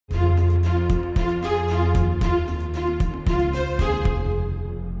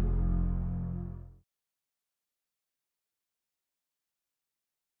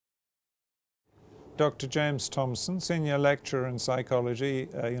Dr. James Thompson, Senior Lecturer in Psychology,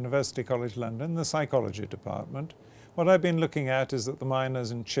 University College London, the Psychology Department. What I've been looking at is that the miners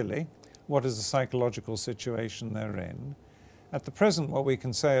in Chile, what is the psychological situation they're in. At the present, what we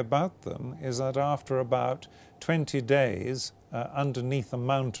can say about them is that after about 20 days underneath a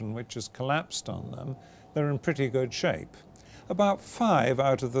mountain which has collapsed on them, they're in pretty good shape. About 5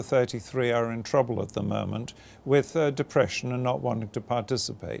 out of the 33 are in trouble at the moment with depression and not wanting to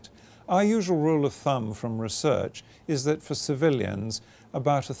participate. Our usual rule of thumb from research is that for civilians,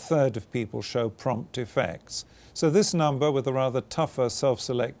 about 1/3 of people show prompt effects. So this number, with the rather tougher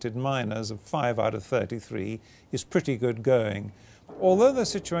self-selected miners of 5 out of 33, is pretty good going. Although the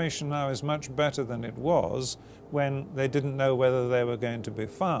situation now is much better than it was when they didn't know whether they were going to be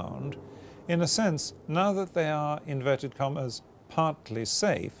found, in a sense, now that they are, inverted commas, partly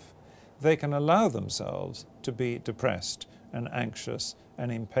safe, they can allow themselves to be depressed and anxious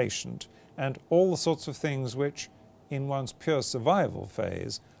and impatient and all the sorts of things which, in one's pure survival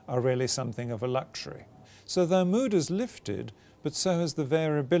phase, are really something of a luxury. So their mood is lifted, but so is the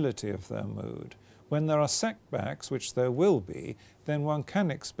variability of their mood. When there are setbacks, which there will be, then one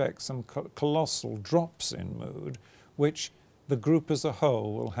can expect some colossal drops in mood, which the group as a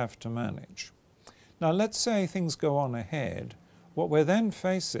whole will have to manage. Now let's say things go on ahead. What we're then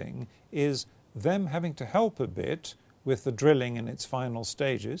facing is them having to help a bit with the drilling in its final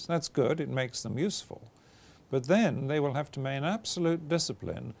stages. That's good, it makes them useful. But then they will have to maintain absolute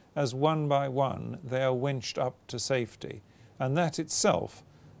discipline as one by one they are winched up to safety. And that itself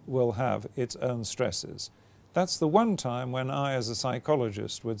will have its own stresses. That's the one time when I, as a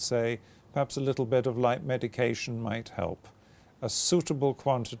psychologist, would say perhaps a little bit of light medication might help. A suitable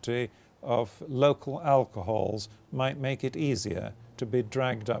quantity of local alcohols might make it easier to be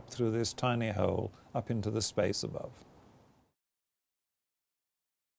dragged up through this tiny hole up into the space above.